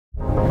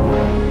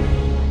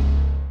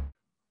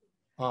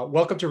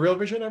Welcome to Real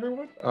Vision,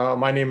 everyone.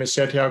 My name is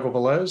Santiago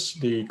Velez,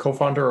 the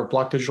co-founder of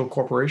Block Digital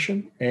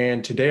Corporation.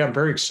 And today I'm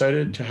very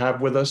excited to have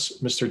with us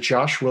Mr.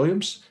 Josh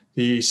Wiliams,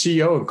 the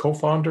CEO and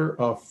co-founder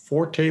of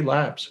Forte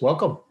Labs.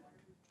 Welcome.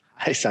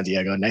 Hi,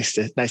 Santiago. Nice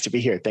to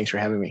be here. Thanks for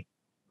having me.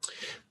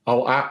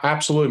 Oh,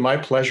 absolutely. My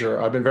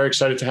pleasure. I've been very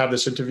excited to have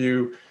this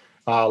interview.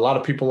 A lot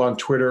of people on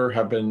Twitter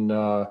have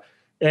been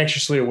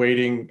anxiously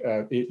awaiting.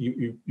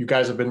 You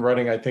guys have been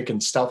running, I think, in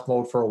stealth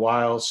mode for a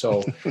while.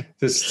 So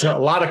there's a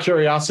lot of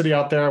curiosity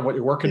out there on what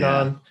you're working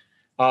on.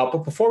 But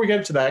before we get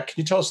into that, can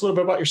you tell us a little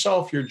bit about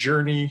yourself, your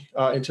journey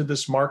into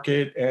this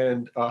market,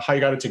 and how you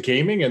got into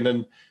gaming, and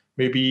then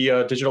maybe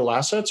digital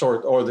assets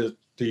or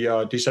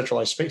the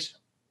decentralized space?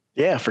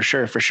 Yeah, for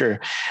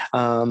sure.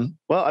 Well,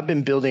 I've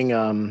been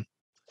building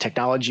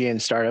technology and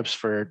startups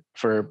for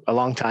a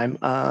long time,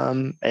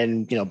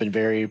 and been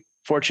very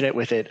fortunate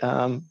with it.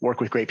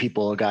 Work with great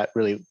people. Got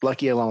really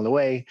lucky along the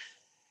way.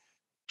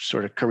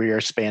 Sort of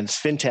career spans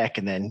fintech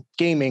and then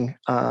gaming,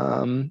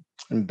 and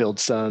build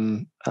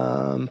some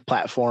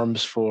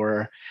platforms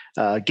for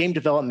game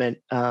development,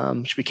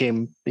 which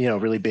became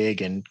really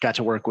big, and got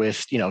to work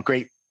with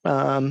great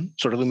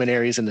sort of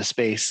luminaries in the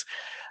space,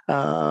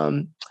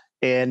 and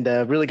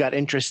really got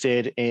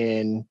interested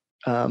in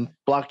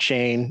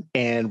blockchain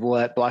and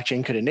what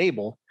blockchain could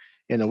enable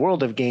in the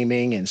world of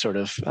gaming, and sort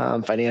of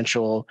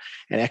financial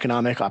and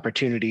economic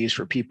opportunities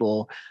for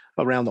people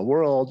around the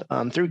world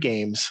through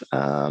games.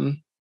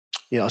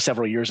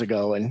 Several years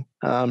ago, and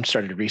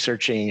started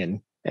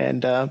researching,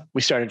 and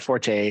we started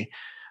Forte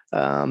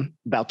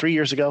about 3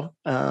 years ago.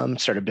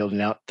 Started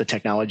building out the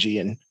technology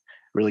and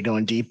really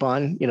going deep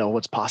on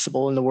what's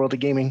possible in the world of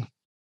gaming.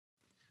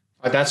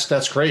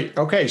 That's great.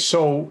 Okay,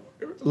 so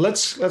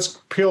let's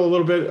peel a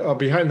little bit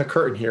behind the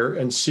curtain here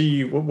and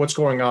see what's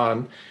going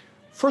on.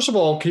 First of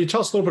all, can you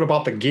tell us a little bit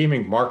about the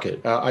gaming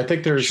market? I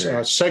think there's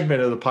a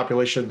segment of the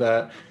population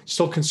that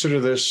still consider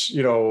this,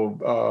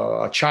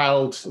 a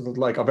child,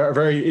 like a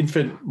very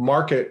infant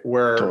market,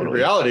 where in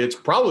reality, it's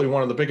probably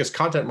one of the biggest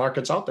content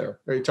markets out there.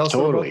 Can you tell us a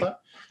little bit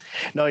about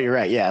that? No, you're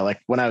right. Yeah,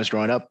 like when I was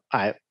growing up,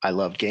 I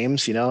loved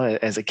games,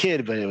 as a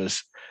kid, but it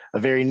was a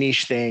very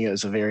niche thing. It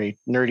was a very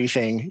nerdy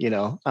thing,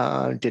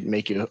 didn't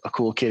make you a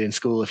cool kid in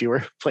school if you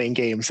were playing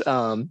games,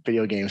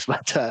 video games.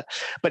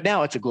 But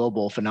now it's a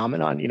global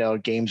phenomenon.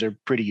 Games are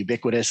pretty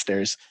ubiquitous.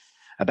 There's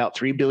about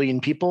 3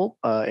 billion people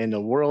in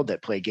the world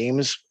that play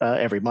games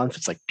every month.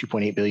 It's like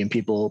 2.8 billion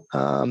people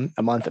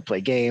a month that play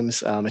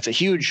games. It's a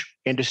huge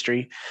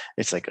industry.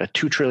 It's like a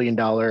 $2 trillion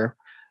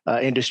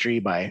industry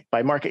by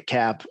market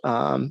cap.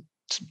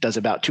 Does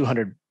about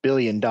 $200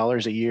 billion a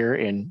year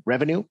in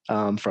revenue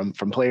from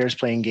players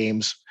playing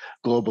games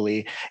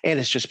globally, and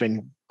it's just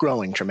been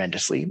growing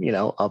tremendously.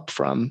 Up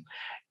from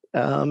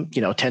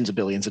tens of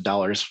billions of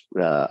dollars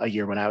a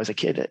year when I was a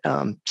kid.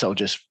 So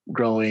just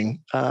growing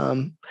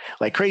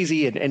like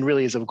crazy, and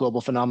really is a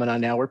global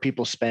phenomenon now, where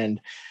people spend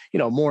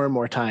more and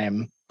more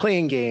time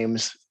playing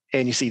games,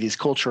 and you see these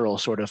cultural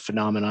sort of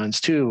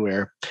phenomenons too,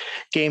 where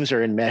games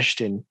are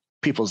enmeshed in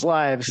people's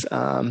lives.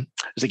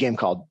 There's a game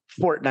called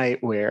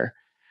Fortnite where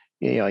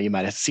you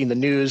might have seen the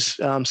news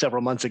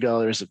several months ago.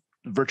 There's a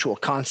virtual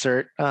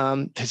concert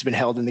has been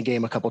held in the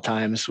game a couple of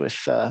times with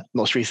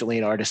most recently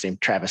an artist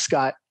named Travis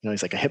Scott.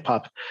 He's like a hip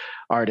hop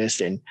artist,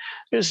 and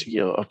there's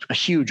a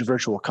huge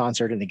virtual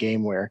concert in the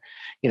game where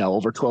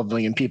over 12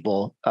 million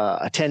people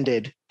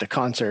attended the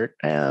concert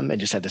and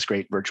just had this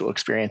great virtual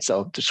experience.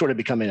 So it's sort of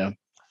becoming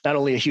not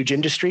only a huge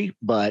industry,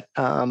 but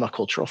a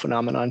cultural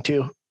phenomenon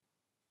too.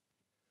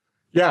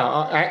 Yeah,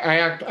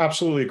 I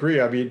absolutely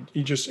agree. I mean,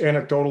 just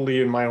anecdotally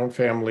in my own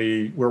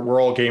family,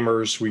 we're all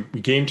gamers. We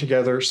game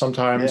together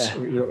sometimes.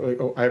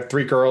 Yeah. I have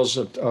 3 girls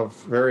of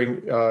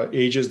varying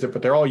ages,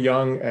 but they're all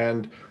young,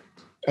 and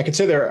I can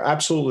say they're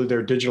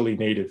digitally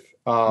native.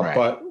 Right.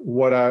 But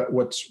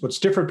what's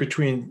different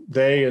between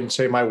they and,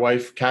 say, my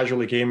wife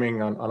casually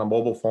gaming on a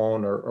mobile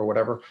phone or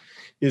whatever,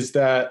 is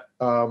that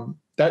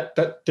that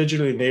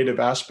digitally native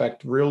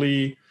aspect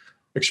really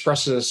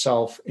expresses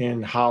itself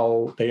in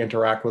how they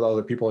interact with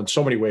other people in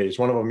so many ways.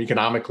 One of them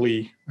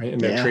economically, right, in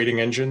their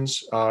trading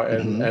engines,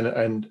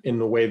 and in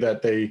the way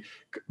that they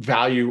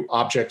value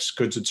objects,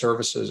 goods, and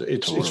services.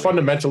 It's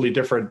fundamentally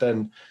different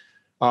than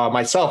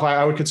myself.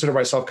 I would consider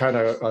myself kind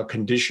of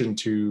conditioned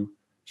to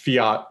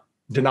fiat,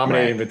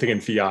 denominating everything in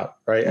fiat,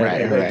 right?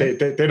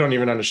 They don't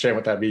even understand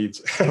what that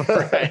means.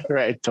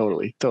 Right.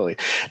 Totally.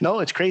 No,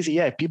 it's crazy.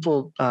 Yeah,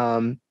 people,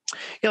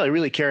 they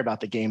really care about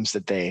the games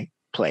that they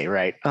play,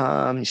 right?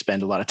 You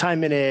spend a lot of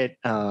time in it.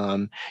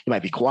 You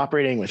might be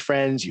cooperating with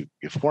friends. You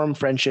form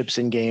friendships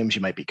in games.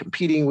 You might be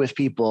competing with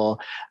people.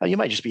 You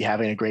might just be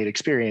having a great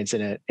experience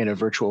in a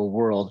virtual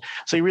world.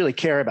 So you really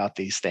care about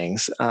these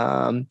things.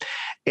 And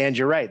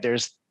you're right.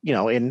 There's,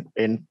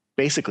 in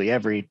basically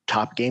every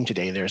top game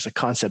today, there's a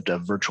concept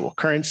of virtual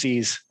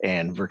currencies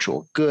and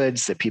virtual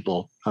goods that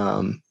people,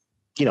 can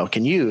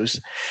use.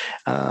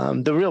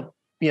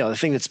 The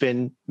thing that's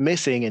been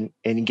missing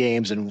in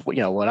games, and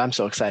what I'm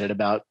so excited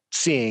about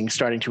seeing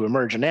starting to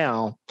emerge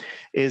now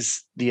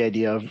is the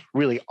idea of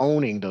really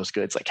owning those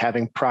goods, like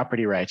having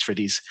property rights for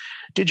these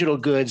digital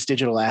goods,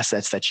 digital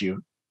assets that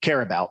you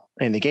care about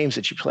in the games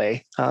that you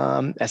play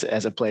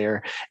as a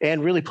player,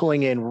 and really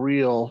pulling in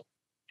real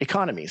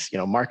economies,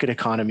 market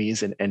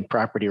economies and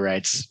property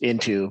rights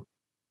into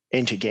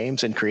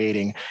games, and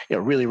creating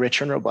really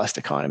rich and robust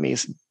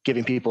economies,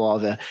 giving people all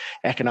the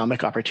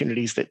economic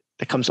opportunities that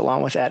comes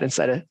along with that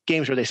inside of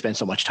games where they spend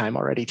so much time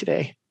already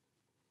today.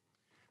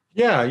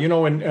 Yeah,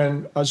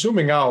 and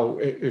zooming out,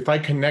 if I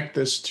connect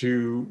this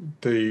to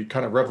the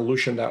kind of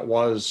revolution that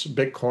was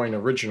Bitcoin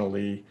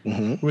originally,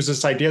 it was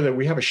this idea that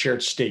we have a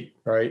shared state,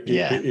 right?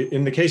 Yeah.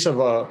 In the case of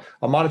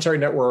a monetary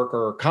network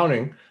or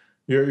accounting,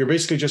 you're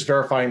basically just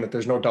verifying that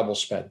there's no double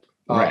spend.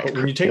 Right. But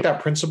when you take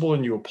that principle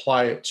and you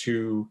apply it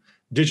to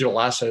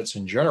digital assets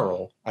in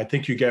general, I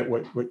think you get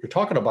what you're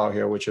talking about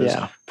here, which is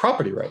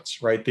property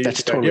rights, right? The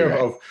totally idea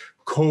right. of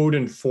code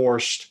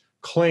enforced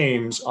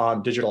claims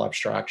on digital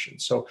abstraction.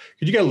 So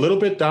could you get a little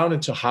bit down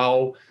into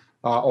how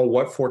or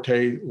what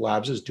Forte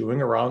Labs is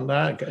doing around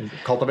that and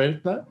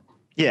cultivating that?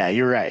 Yeah,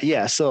 you're right.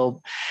 Yeah.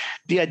 So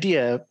the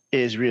idea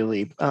is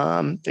really,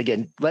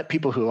 again, let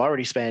people who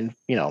already spend,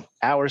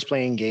 hours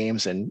playing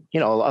games and, a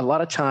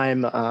lot of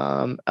time,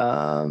 a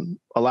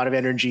lot of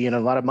energy and a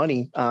lot of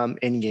money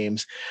in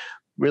games,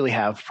 really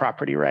have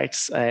property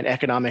rights and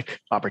economic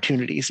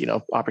opportunities,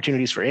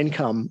 opportunities for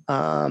income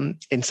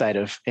inside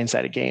of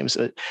games.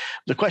 The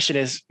question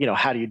is,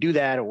 how do you do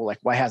that? Or like,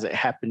 why hasn't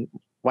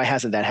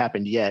that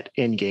happened yet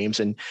in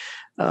games? And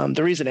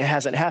the reason it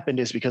hasn't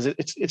happened is because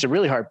it's a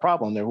really hard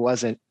problem. There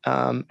wasn't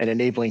an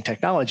enabling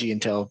technology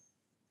until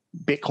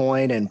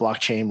Bitcoin and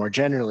blockchain more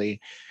generally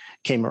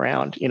came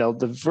around.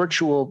 The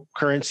virtual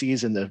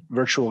currencies and the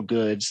virtual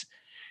goods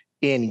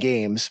in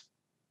games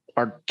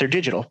they're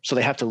digital, so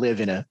they have to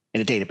live in a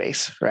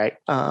database, right?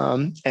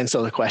 And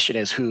so the question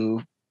is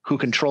who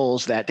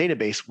controls that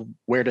database?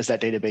 Where does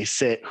that database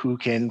sit? Who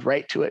can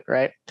write to it,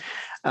 right?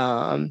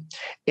 And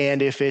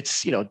if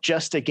it's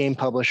just a game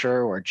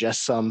publisher or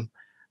just some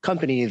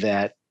company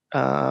that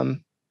controls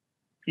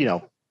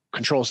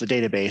the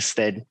database,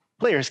 then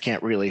players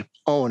can't really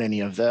own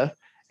any of the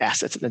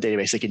assets in the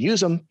database. They can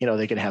use them,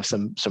 they can have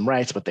some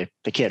rights, but they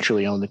can't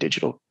truly own the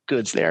digital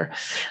goods there.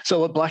 So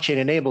what blockchain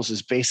enables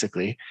is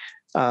basically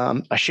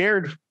a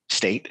shared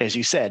state, as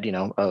you said,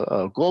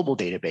 a global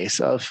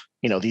database of,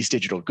 these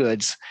digital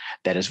goods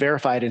that is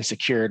verified and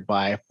secured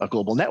by a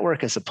global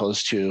network, as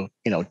opposed to,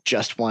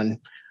 just one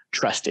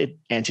trusted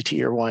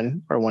entity or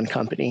one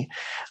company.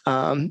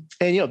 And,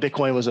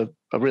 Bitcoin was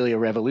really a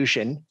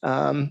revolution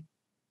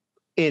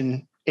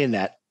in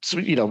that. So,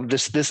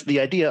 the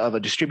idea of a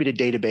distributed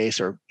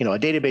database or, a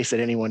database that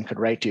anyone could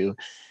write to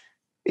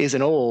is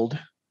an old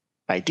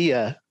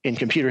idea in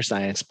computer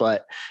science,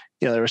 but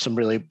there was some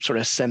really sort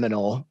of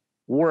seminal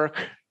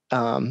work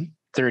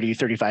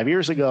 35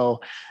 years ago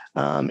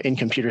in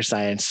computer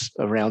science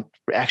around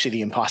actually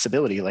the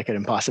impossibility, like an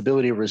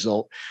impossibility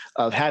result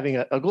of having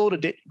a global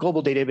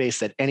database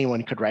that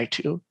anyone could write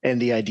to,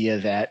 and the idea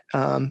that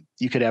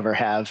you could ever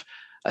have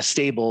a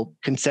stable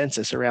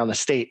consensus around the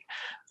state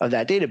of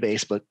that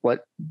database. But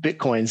what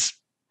Bitcoin's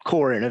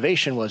core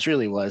innovation was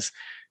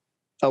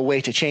a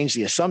way to change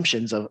the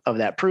assumptions of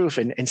that proof.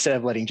 And instead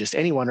of letting just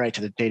anyone write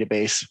to the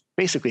database,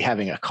 basically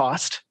having a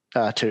cost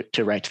to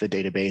write to the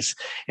database.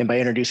 And by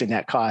introducing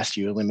that cost,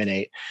 you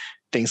eliminate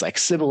things like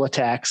Sybil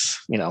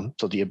attacks, so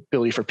the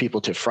ability for people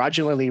to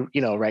fraudulently,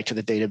 write to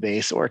the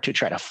database or to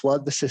try to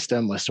flood the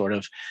system with sort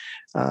of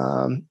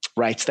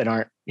rights that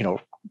aren't,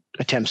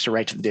 attempts to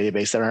write to the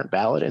database that aren't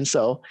valid. And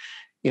so,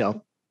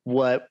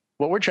 what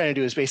we're trying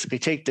to do is basically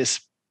take this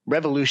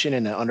revolution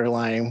in the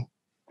underlying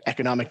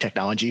economic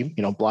technology,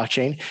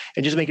 blockchain,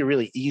 and just make it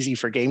really easy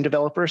for game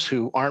developers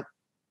who aren't,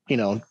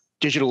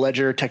 digital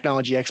ledger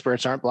technology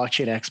experts, aren't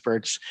blockchain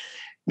experts,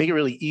 make it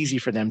really easy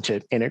for them to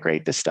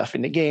integrate this stuff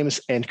into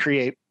games and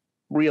create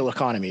real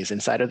economies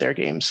inside of their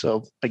games.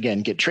 So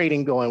again, get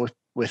trading going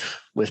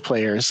with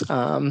players,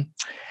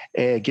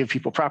 give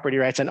people property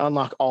rights, and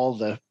unlock all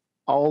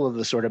of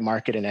the sort of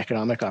market and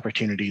economic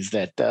opportunities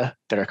that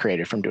are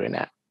created from doing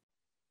that.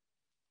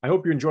 I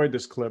hope you enjoyed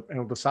this clip and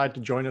will decide to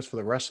join us for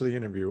the rest of the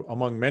interview,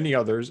 among many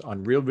others,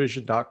 on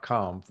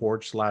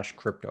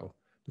realvision.com/crypto.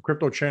 The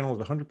crypto channel is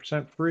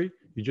 100% free.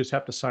 You just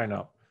have to sign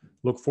up.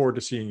 Look forward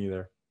to seeing you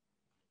there.